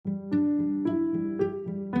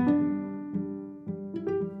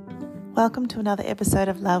Welcome to another episode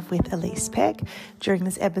of Love with Elise Peck. During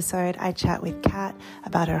this episode, I chat with Kat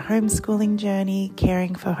about her homeschooling journey,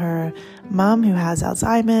 caring for her mum who has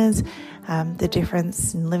Alzheimer's, the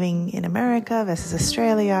difference in living in America versus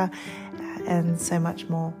Australia, and so much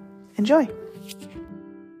more. Enjoy.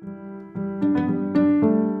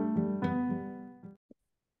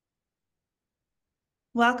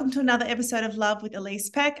 Welcome to another episode of Love with Elise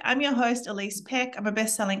Peck. I'm your host, Elise Peck. I'm a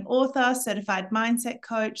best-selling author, certified mindset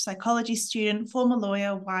coach, psychology student, former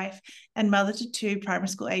lawyer, wife, and mother to two primary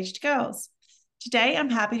school-aged girls. Today, I'm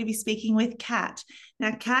happy to be speaking with Kat.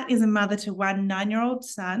 Now, Kat is a mother to one 9-year-old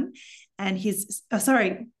son and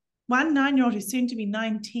one 9-year-old who's soon to be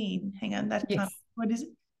 19. Hang on, what is it?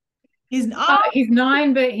 He's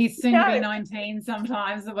 9, but he's soon to be 19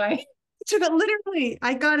 sometimes the way. Literally,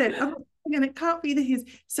 I got it. And it can't be that he's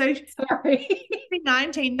so sorry.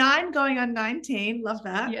 19, 9 going on 19. Love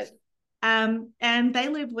that. Yes. And they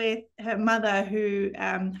live with her mother who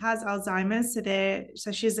has Alzheimer's.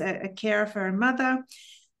 So she's a carer for her mother.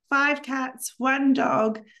 5 cats, 1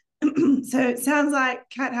 dog. So it sounds like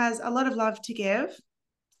Kat has a lot of love to give.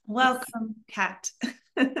 Welcome, Kat.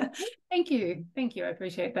 Thank you. I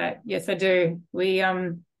appreciate that. Yes, I do. We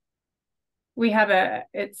have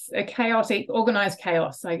it's a chaotic, organized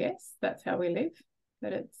chaos, I guess. That's how we live.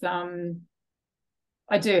 But it's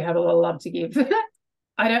I do have a lot of love to give.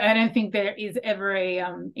 I don't think there is ever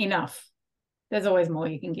enough. There's always more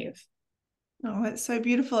you can give. Oh, it's so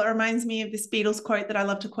beautiful. It reminds me of this Beatles quote that I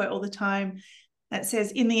love to quote all the time that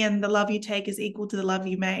says, in the end, the love you take is equal to the love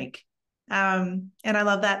you make. And I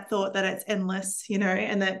love that thought that it's endless,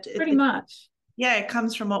 and that pretty much. Yeah, it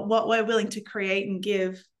comes from what we're willing to create and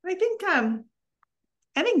give. I think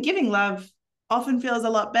giving love often feels a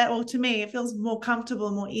lot better. Well, to me, it feels more comfortable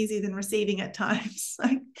and more easy than receiving at times.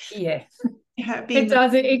 Yeah, it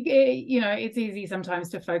does. It's easy sometimes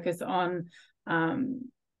to focus on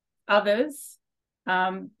others,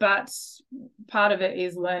 but part of it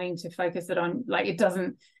is learning to focus it on.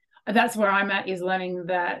 That's where I'm at, is learning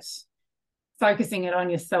that focusing it on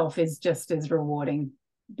yourself is just as rewarding,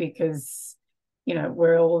 because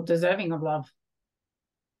we're all deserving of love.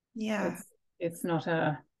 Yeah, it's all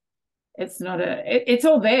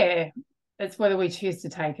there. It's whether we choose to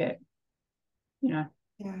take it. Yeah,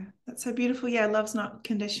 that's so beautiful. Yeah, love's not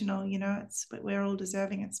conditional. But we're all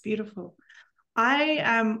deserving. It's beautiful.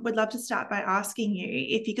 I would love to start by asking you,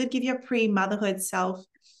 if you could give your pre-motherhood self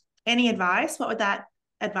any advice, what would that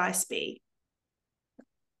advice be?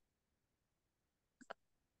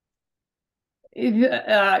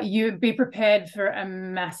 You be prepared for a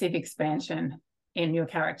massive expansion in your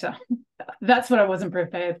character. That's what I wasn't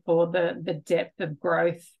prepared for, the depth of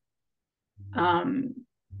growth and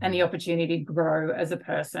the opportunity to grow as a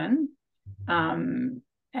person, and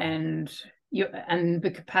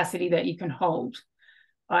the capacity that you can hold.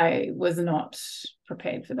 I was not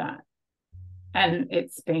prepared for that, and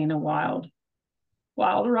it's been a wild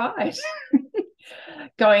ride.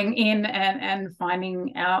 Going in and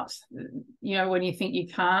finding out, when you think you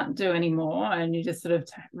can't do anymore, and you just sort of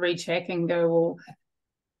recheck and go, well,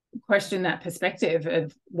 question that perspective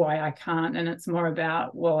of why I can't, and it's more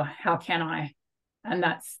about, well, how can I? And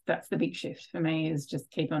that's the big shift for me, is just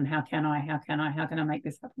keep on how can I make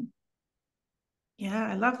this happen. Yeah,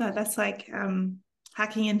 I love that. That's like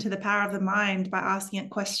hacking into the power of the mind by asking it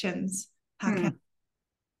questions.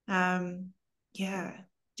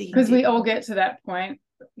 Because we all get to that point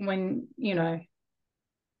when you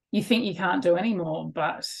think you can't do anymore,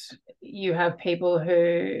 but you have people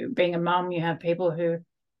who, being a mum, you have people who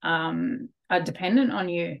are dependent on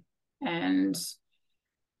you, and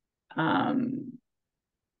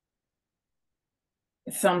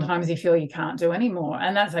sometimes you feel you can't do anymore,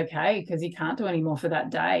 and that's okay, because you can't do anymore for that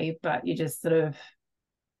day, but you just sort of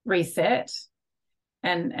reset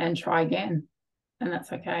and try again, and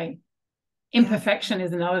that's okay. Imperfection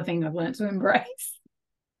is another thing I've learned to embrace.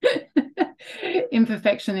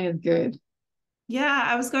 Imperfection is good. Yeah,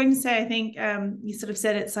 I was going to say, I think you sort of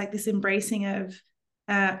said it's like this embracing of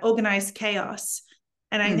organized chaos,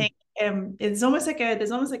 and I think there's almost like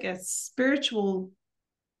a spiritual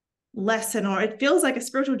lesson, or it feels like a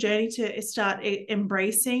spiritual journey to start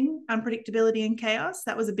embracing unpredictability and chaos.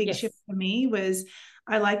 That was a big shift for me. Was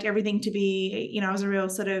I liked everything to be, I was a real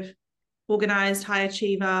sort of organized high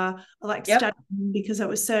achiever. I liked studying because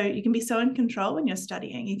you can be so in control when you're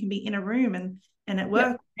studying. You can be in a room and at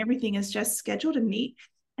work, everything is just scheduled and neat.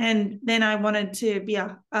 And then I wanted to be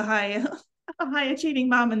a high achieving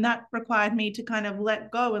mom, and that required me to kind of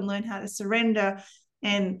let go and learn how to surrender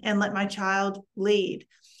and let my child lead.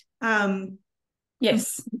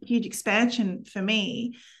 Huge expansion for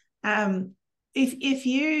me. If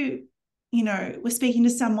you was speaking to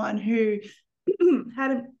someone who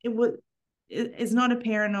is not a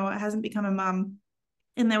parent or hasn't become a mum,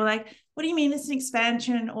 and they were like, what do you mean it's an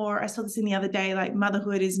expansion? Or I saw this in the other day, like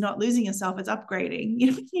motherhood is not losing yourself, it's upgrading.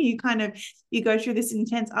 You go through this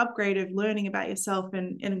intense upgrade of learning about yourself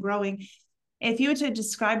and growing. If you were to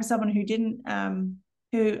describe someone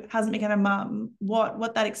who hasn't become a mum,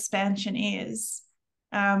 what that expansion is,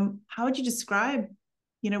 how would you describe,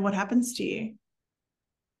 what happens to you?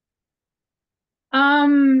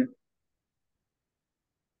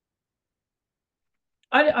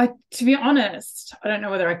 To be honest, I don't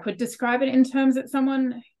know whether I could describe it in terms that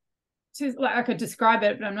someone I could describe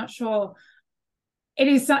it, but I'm not sure. It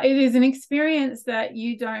is an experience that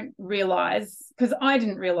you don't realize, because I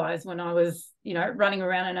didn't realize when I was, running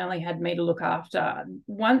around and only had me to look after.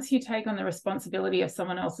 Once you take on the responsibility of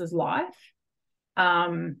someone else's life,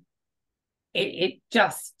 it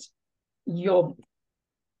just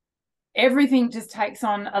everything just takes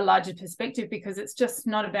on a larger perspective, because it's just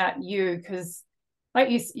not about you. Because like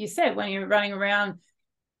you said, when you're running around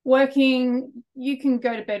working, you can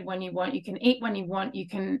go to bed when you want, you can eat when you want, you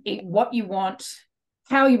can eat what you want,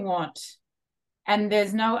 how you want, and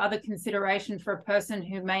there's no other consideration for a person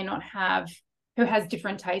who has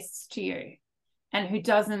different tastes to you and who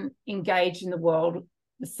doesn't engage in the world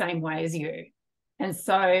the same way as you. And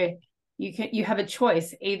so you have a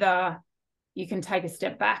choice. Either you can take a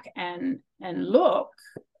step back and look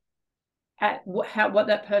at what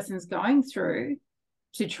that person's going through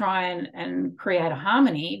to try and create a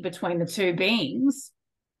harmony between the two beings,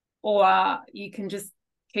 or you can just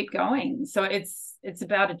keep going. So it's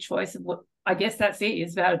about a choice of what, I guess that's it.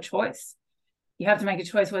 It's about a choice. You have to make a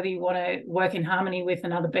choice whether you want to work in harmony with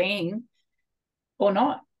another being or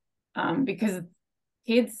not, because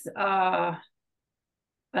kids are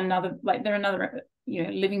another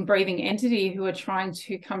living, breathing entity who are trying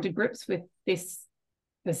to come to grips with this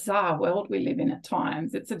bizarre world we live in at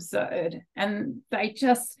times. It's absurd, and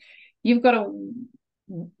you've got to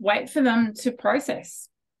wait for them to process,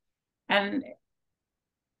 and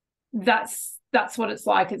that's what it's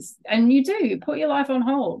like. And you put your life on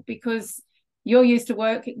hold because you're used to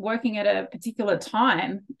working at a particular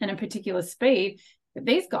time and a particular speed. But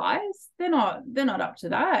these guys, they're not up to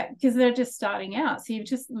that, because they're just starting out. So you've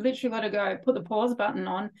just literally got to go put the pause button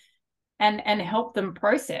on and help them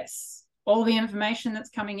process all the information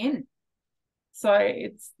that's coming in. So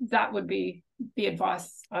that would be the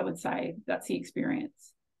advice I would say. That's the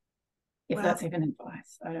experience. If that's even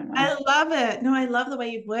advice, I don't know. I love it. No, I love the way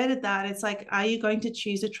you've worded that. It's like, are you going to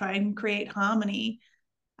choose to try and create harmony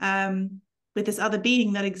with this other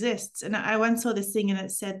being that exists? And I once saw this thing, and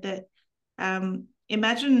it said that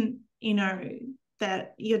imagine,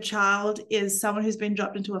 that your child is someone who's been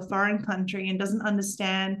dropped into a foreign country and doesn't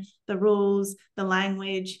understand the rules, the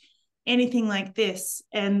language, anything like this.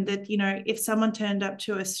 And that, if someone turned up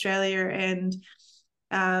to Australia and,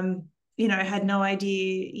 had no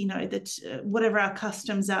idea, that whatever our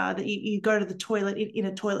customs are, that you go to the toilet in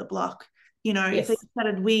a toilet block, yes. If they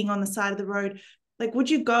started weeing on the side of the road, like, would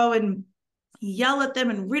you go and yell at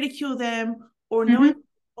them and ridicule them, or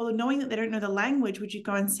knowing that they don't know the language, would you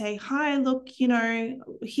go and say, hi, look,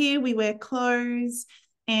 here we wear clothes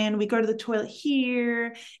and we go to the toilet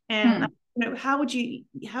here, and how would you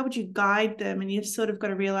guide them? And you've sort of got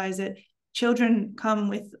to realize that children come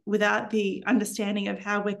without the understanding of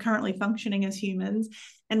how we're currently functioning as humans,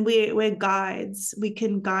 and we're guides. We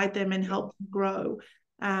can guide them and help them grow.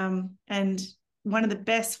 And one of the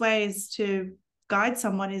best ways to guide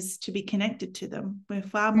someone is to be connected to them. We're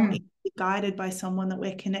far more easily guided by someone that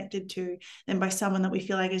we're connected to than by someone that we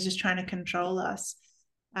feel like is just trying to control us.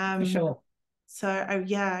 For sure. So I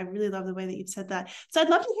really love the way that you've said that. So I'd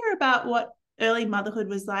love to hear about what early motherhood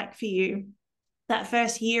was like for you. That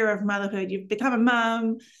first year of motherhood, you've become a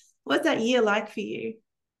mum. What's that year like for you?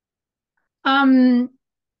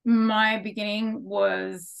 My beginning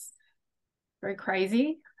was very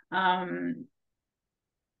crazy. I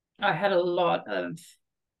had a lot of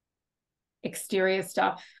exterior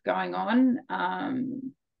stuff going on,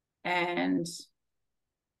 and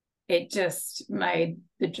it just made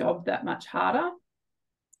the job that much harder.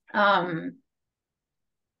 I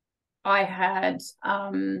had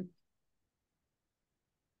so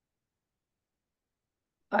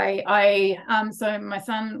my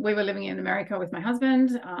son, we were living in America with my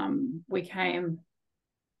husband. We came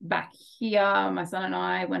back here, my son and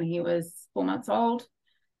I, when he was 4 months old,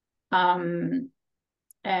 and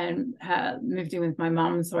had moved in with my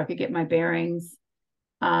mum so I could get my bearings.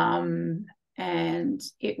 And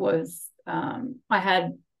it was, I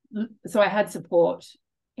had support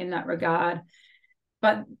in that regard,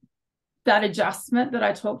 but that adjustment that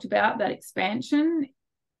I talked about, that expansion,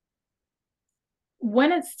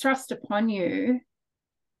 when it's thrust upon you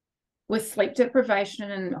with sleep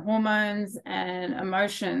deprivation and hormones and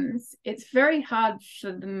emotions, it's very hard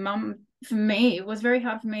for the mum, for me, it was very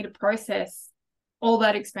hard for me to process all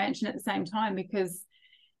that expansion at the same time, because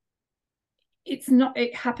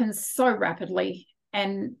it happens so rapidly.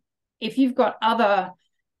 And if you've got other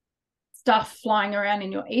stuff flying around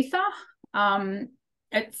in your ether,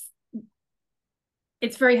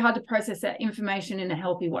 it's very hard to process that information in a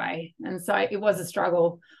healthy way. And so it was a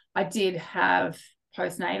struggle. I did have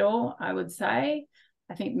postnatal, I would say.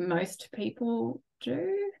 I think most people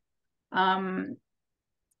do. And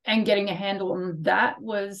getting a handle on that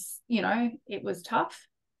was, it was tough.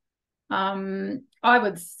 I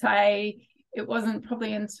would say it wasn't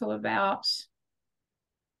probably until about,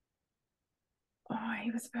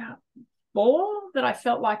 it was about 4 that I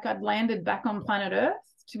felt like I'd landed back on planet Earth,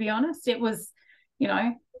 to be honest. It was,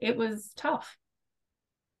 it was tough,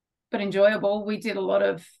 but enjoyable. We did a lot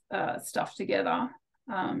of stuff together.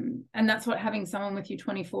 And that's what having someone with you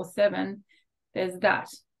 24/7, there's that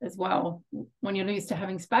as well. When you're used to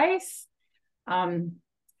having space, having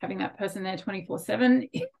that person there 24/7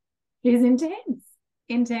 is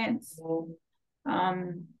intense.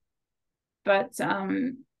 But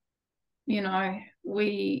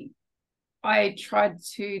I tried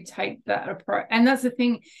to take that approach. And that's the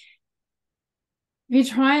thing, if you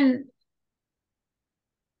try and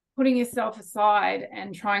putting yourself aside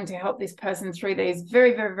and trying to help this person through these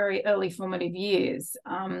very, very, very early formative years,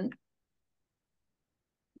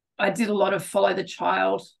 I did a lot of follow the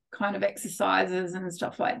child kind of exercises and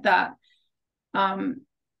stuff like that,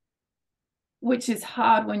 which is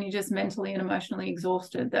hard when you're just mentally and emotionally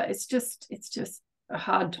exhausted. That it's just a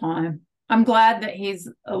hard time. I'm glad that he's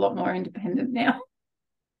a lot more independent now.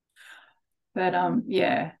 But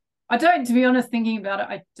yeah, I don't, to be honest, thinking about it,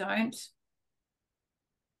 I don't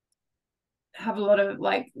have a lot of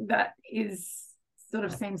that is sort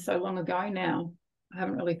of seems so long ago now. I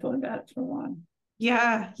haven't really thought about it for a while.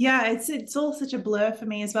 Yeah, it's all such a blur for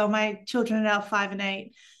me as well. My children are now 5 and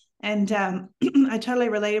 8, and I totally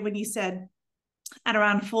related when you said at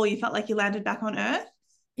around 4 you felt like you landed back on Earth,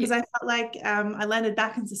 because I felt like I landed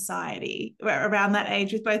back in society around that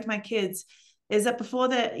age with both my kids. Is that before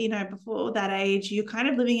that age, you're kind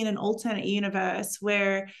of living in an alternate universe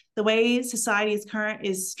where the way society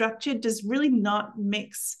is structured does really not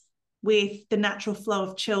mix with the natural flow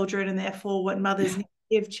of children, and therefore what mothers need to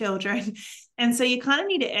give children. And so you kind of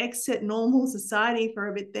need to exit normal society for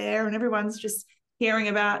a bit there, and everyone's just hearing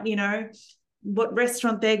about, what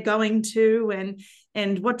restaurant they're going to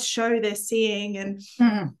and what show they're seeing and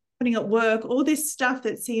putting at work, all this stuff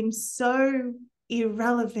that seems so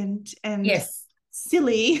irrelevant and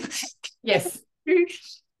silly. Yes.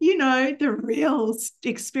 The real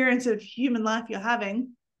experience of human life you're having.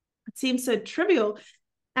 It seems so trivial.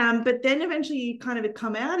 But then eventually you kind of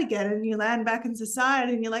come out again and you land back in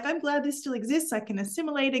society and you're like, I'm glad this still exists. I can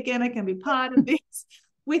assimilate again. I can be part of this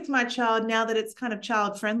with my child now that it's kind of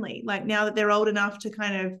child friendly. Like now that they're old enough to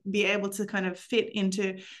kind of be able to kind of fit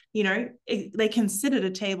into, they can sit at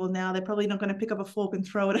a table now. They're probably not going to pick up a fork and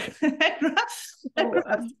throw it. Oh,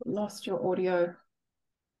 I've lost your audio.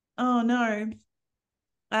 Oh no.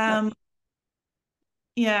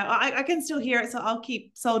 Yeah, I can still hear it, so I'll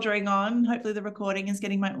keep soldiering on. Hopefully the recording is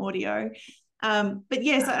getting my audio. But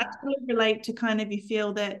yes, I totally relate to kind of you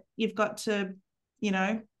feel that you've got to,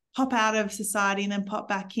 pop out of society and then pop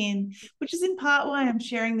back in, which is in part why I'm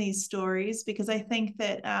sharing these stories, because I think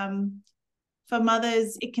that for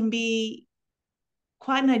mothers, it can be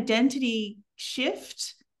quite an identity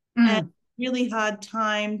shift and really hard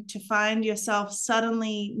time to find yourself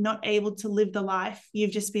suddenly not able to live the life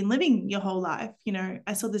you've just been living your whole life.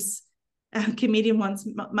 I saw this comedian once,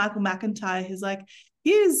 Michael McIntyre, who's like,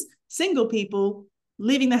 here's single people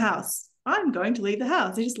leaving the house. I'm going to leave the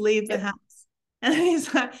house. He just leaves the house. And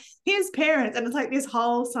he's like, here's parents. And it's like this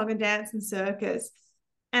whole song and dance and circus.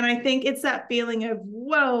 And I think it's that feeling of,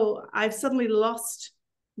 whoa, I've suddenly lost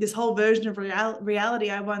this whole version of reality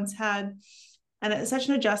I once had. And it's such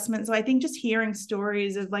an adjustment. So I think just hearing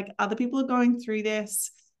stories of like other people are going through this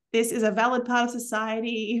is a valid part of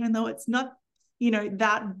society, even though it's not,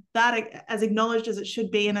 that as acknowledged as it should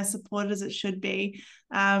be and as supported as it should be.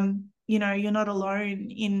 You're not alone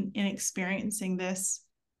in experiencing this.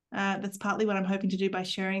 That's partly what I'm hoping to do by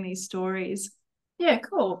sharing these stories. Yeah,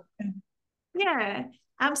 cool. Yeah.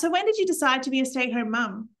 So when did you decide to be a stay-at-home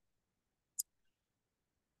mum?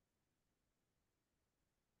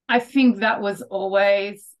 I think that was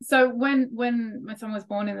always so. When my son was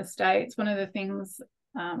born in the States, one of the things,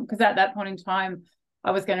 because at that point in time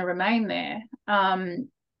I was going to remain there.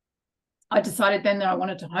 I decided then that I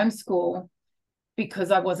wanted to homeschool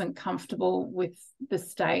because I wasn't comfortable with the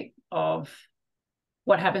state of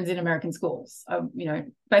what happens in American schools.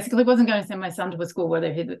 Basically wasn't going to send my son to a school where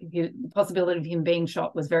the possibility of him being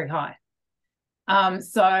shot was very high.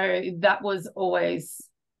 So that was always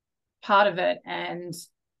part of it. And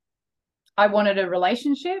I wanted a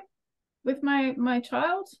relationship with my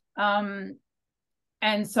child.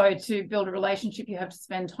 And so to build a relationship, you have to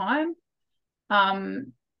spend time.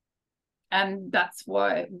 And that's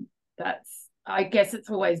why I guess it's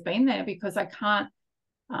always been there, because I can't,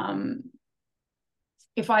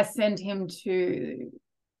 if I send him to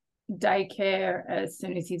daycare as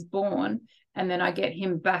soon as he's born and then I get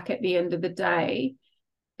him back at the end of the day,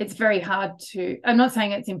 it's very hard to, I'm not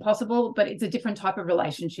saying it's impossible, but it's a different type of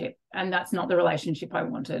relationship, and that's not the relationship I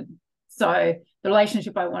wanted. So the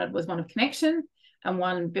relationship I wanted was one of connection and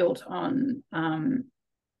one built on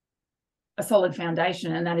a solid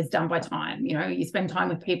foundation, and that is done by time. You spend time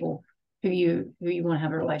with people who you want to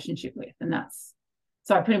have a relationship with, and that's,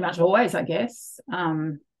 so I pretty much always, I guess,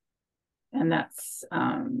 and that's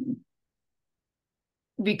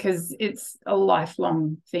because it's a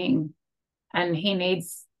lifelong thing, and he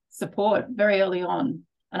needs support very early on,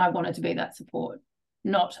 and I wanted to be that support,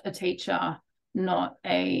 not a teacher, not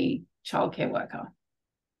a childcare worker.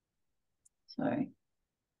 So I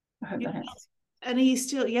hope that helps. And are you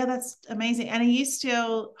still, that's amazing. And are you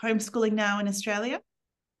still homeschooling now in Australia?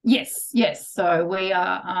 Yes. So we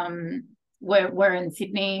are, we're in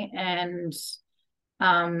Sydney, and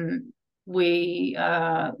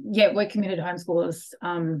we're committed homeschoolers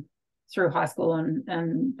through high school,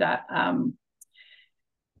 and that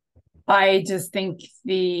I just think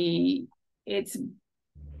it's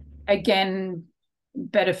again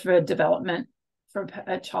better for development for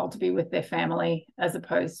a child to be with their family as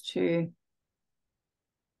opposed to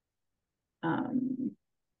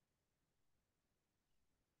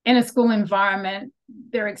in a school environment.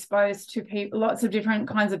 They're exposed to people, lots of different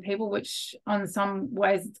kinds of people, which on some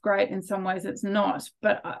ways it's great, in some ways it's not.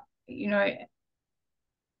 But up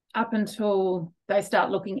until they start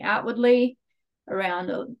looking outwardly around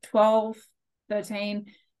 12, 13,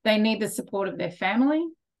 they need the support of their family.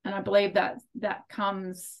 And I believe that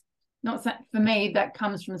comes, not for me, that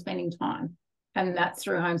comes from spending time. And that's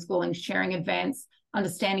through homeschooling, sharing events,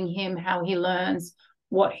 understanding him, how he learns,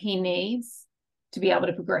 what he needs to be able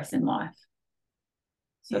to progress in life.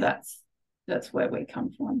 So that's where we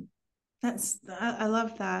come from. I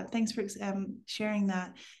love that. Thanks for sharing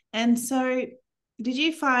that. And so did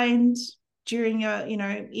you find during your,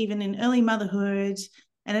 even in early motherhood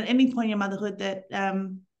and at any point in your motherhood that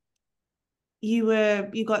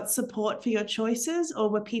you got support for your choices, or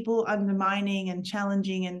were people undermining and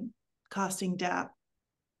challenging and casting doubt?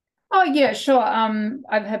 Oh yeah, sure.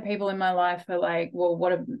 I've had people in my life who are like, well,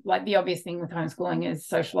 like the obvious thing with homeschooling is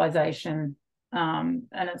socialization. And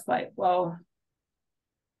it's like, well,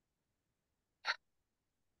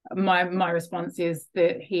 my response is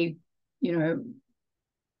that he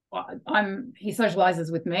socializes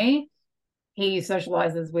with me. He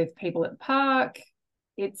socializes with people at the park.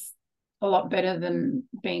 It's a lot better than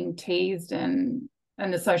being teased and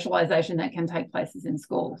the socialization that can take places in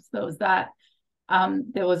schools. There was that.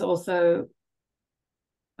 There was also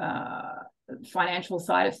financial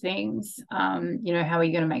side of things. How are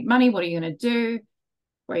you going to make money? What are you going to do?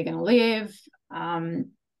 Where are you going to live?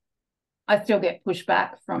 I still get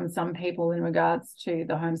pushback from some people in regards to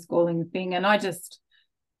the homeschooling thing, and I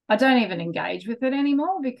don't even engage with it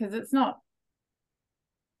anymore, because it's not.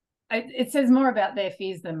 It says more about their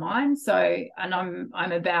fears than mine. So, and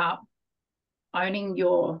I'm about owning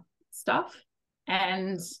your stuff,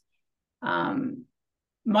 and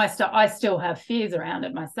my stuff, I still have fears around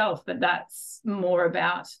it myself, but that's more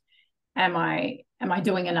about, am I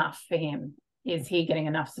doing enough for him? Is he getting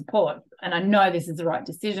enough support? And I know this is the right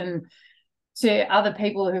decision. To other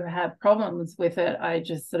people who have problems with it, I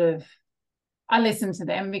just I listen to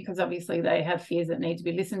them, because obviously they have fears that need to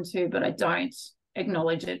be listened to, but I don't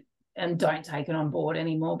acknowledge it and don't take it on board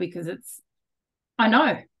anymore, because I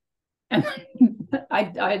know. And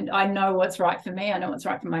I know what's right for me. I know what's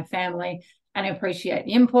right for my family, and I appreciate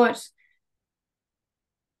the input.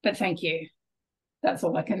 But thank you. That's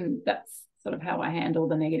all I can, that's sort of how I handle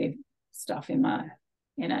the negative stuff in it.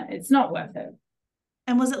 It's not worth it.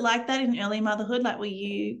 And was it like that in early motherhood? Like, were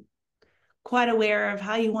you quite aware of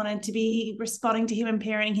how you wanted to be responding to him and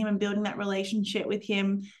parenting him and building that relationship with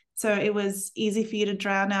him, so it was easy for you to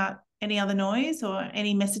drown out any other noise or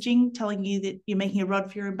any messaging telling you that you're making a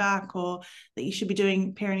rod for your own back, or that you should be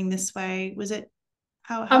doing parenting this way? Was it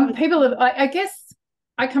how people I guess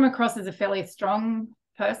I come across as a fairly strong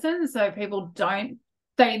person. So people don't,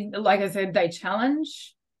 like I said, they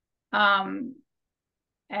challenge. And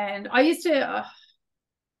I used to,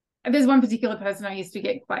 there's one particular person I used to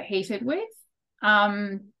get quite heated with.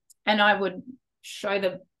 And I would show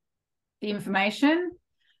the information.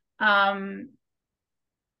 And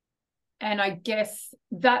I guess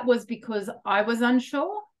that was because I was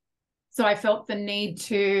unsure. So I felt the need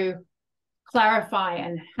to clarify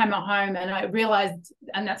and hammer home. And I realized,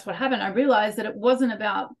 and that's what happened, I realized that it wasn't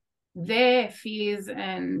about their fears,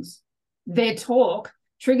 and their talk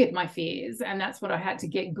triggered my fears. And that's what I had to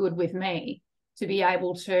get good with me to be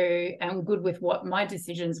able to, and good with what my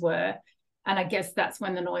decisions were. And I guess that's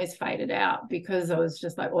when the noise faded out, because I was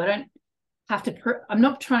just like, well, I don't have to, I'm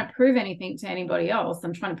not trying to prove anything to anybody else.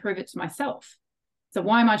 I'm trying to prove it to myself. So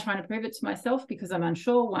why am I trying to prove it to myself? Because I'm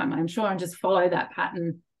unsure. Why am I unsure? And just follow that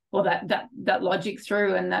pattern or that logic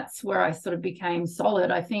through. And that's where I sort of became solid.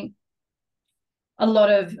 I think a lot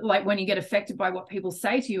of, like, when you get affected by what people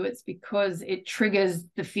say to you, it's because it triggers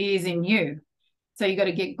the fears in you. So you got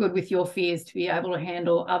to get good with your fears to be able to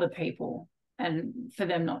handle other people and for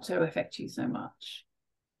them not to affect you so much.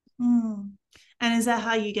 And is that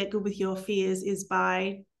how you get good with your fears, is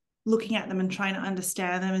by looking at them and trying to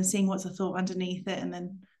understand them and seeing what's a thought underneath it? And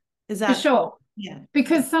then is that... For sure. Yeah.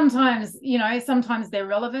 Because sometimes, sometimes they're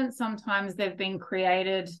relevant, sometimes they've been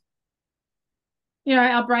created.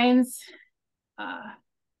 Our brains,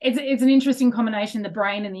 it's an interesting combination, the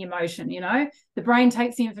brain and the emotion. The brain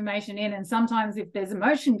takes the information in, and sometimes if there's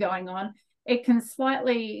emotion going on, it can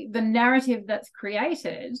the narrative that's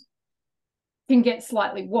created can get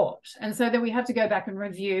slightly warped. And so then we have to go back and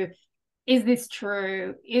review, is this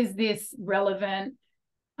true? Is this relevant?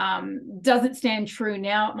 Does it stand true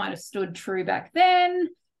now? It might have stood true back then.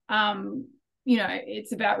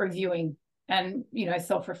 It's about reviewing and,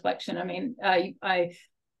 self-reflection. I mean,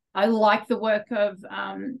 I like the work of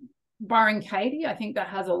Byron Katie. I think that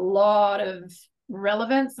has a lot of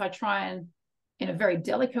relevance. I try and, in a very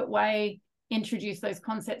delicate way, introduce those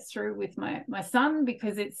concepts through with my son,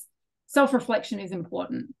 because self-reflection is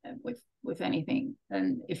important with anything,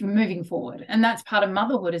 and if you're moving forward. And that's part of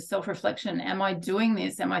motherhood, is self-reflection. Am I doing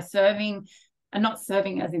this? Am I serving, and not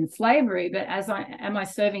serving as in slavery, but am I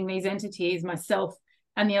serving these entities, myself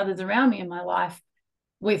and the others around me in my life,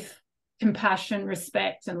 with compassion,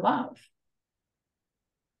 respect, and love?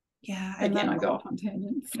 Yeah. Again, I go off on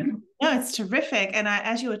tangents. No, it's terrific. And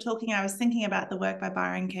as you were talking, I was thinking about the work by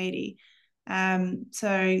Byron Katie.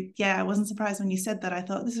 So yeah, I wasn't surprised when you said that. I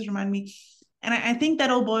thought, this is reminding me. And I think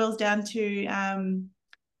that all boils down to,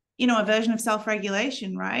 a version of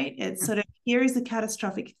self-regulation, right? It's sort of, here is the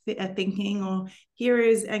catastrophic thinking, or here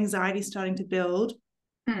is anxiety starting to build.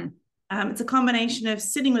 It's a combination of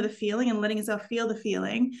sitting with a feeling and letting yourself feel the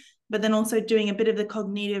feeling, but then also doing a bit of the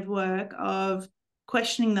cognitive work of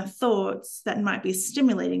questioning the thoughts that might be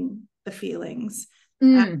stimulating the feelings.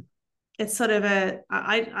 It's sort of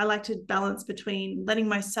I like to balance between letting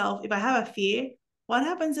myself, if I have a fear, what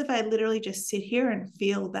happens if I literally just sit here and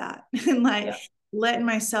feel that? And let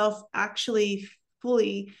myself actually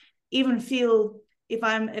fully even feel, if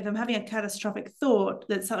I'm having a catastrophic thought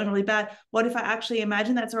that's something really bad, what if I actually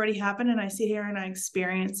imagine that's already happened, and I sit here and I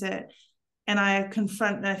experience it and I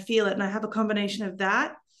confront and I feel it, and I have a combination of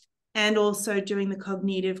that and also doing the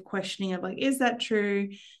cognitive questioning of, like, is that true?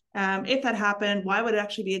 If that happened, why would it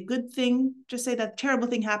actually be a good thing? Just say that terrible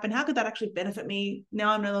thing happened. How could that actually benefit me?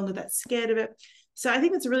 Now I'm no longer that scared of it. So I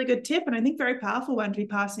think that's a really good tip, and I think very powerful one to be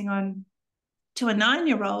passing on to a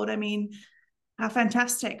 9-year-old. I mean, how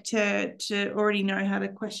fantastic to already know how to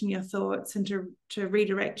question your thoughts and to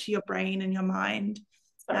redirect your brain and your mind.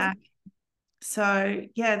 So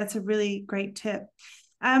yeah, that's a really great tip.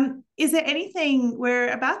 Is there anything,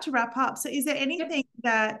 we're about to wrap up, so is there anything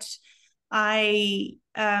that I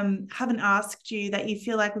haven't asked you that you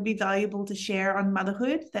feel like would be valuable to share on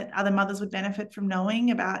motherhood, that other mothers would benefit from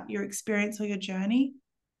knowing about your experience or your journey?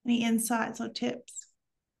 Any insights or tips?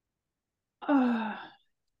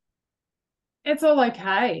 It's all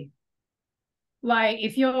okay. Like,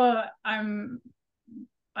 if you're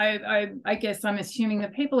I guess I'm assuming the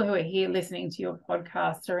people who are here listening to your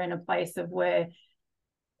podcast are in a place of where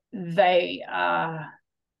they are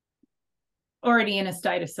already in a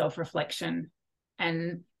state of self-reflection,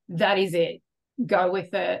 and that is it. Go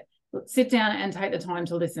with it. Sit down and take the time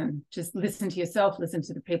to listen. Just listen to yourself, listen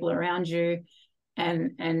to the people around you,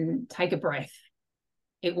 and take a breath.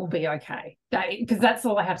 It will be okay. Because that's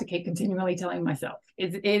all I have to keep continually telling myself.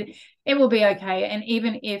 It will be okay. And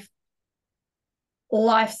even if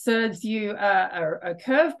life serves you a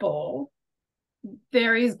curveball,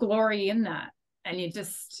 there is glory in that. And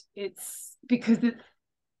it's because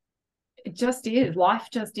it just is. Life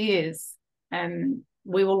just is. And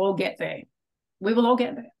we will all get there. We will all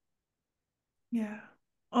get there. Yeah.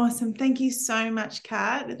 Awesome. Thank you so much,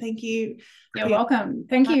 Kat. Thank you. You're welcome.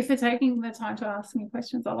 Thank you for taking the time to ask me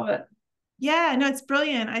questions. I love it. Yeah, no, it's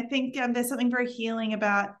brilliant. I think there's something very healing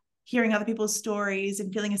about hearing other people's stories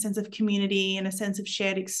and feeling a sense of community and a sense of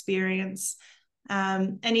shared experience.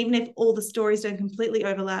 And even if all the stories don't completely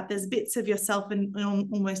overlap, there's bits of yourself in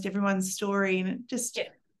almost everyone's story. And it just,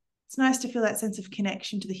 it's nice to feel that sense of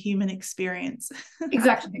connection to the human experience.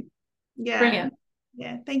 Exactly. Yeah. Brilliant.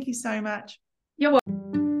 Yeah. Thank you so much. You're welcome.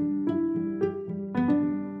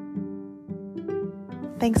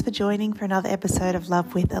 Thanks for joining for another episode of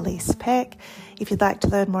Love with Elise Peck. If you'd like to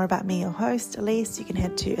learn more about me, your host, Elise, you can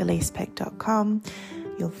head to elisepeck.com.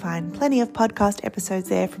 You'll find plenty of podcast episodes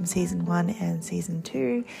there from season 1 and season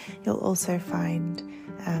 2. You'll also find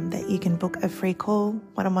that you can book a free call,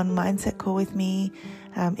 one-on-one mindset call with me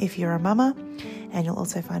if you're a mama. And you'll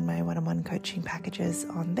also find my one-on-one coaching packages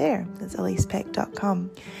on there. That's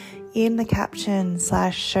elisepeck.com. In the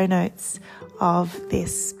caption/show notes of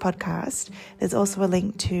this podcast, there's also a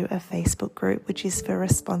link to a Facebook group, which is for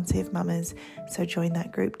responsive mamas. So join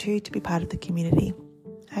that group too to be part of the community.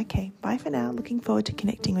 Okay, bye for now. Looking forward to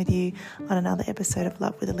connecting with you on another episode of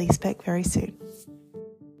Love with Elise Peck very soon.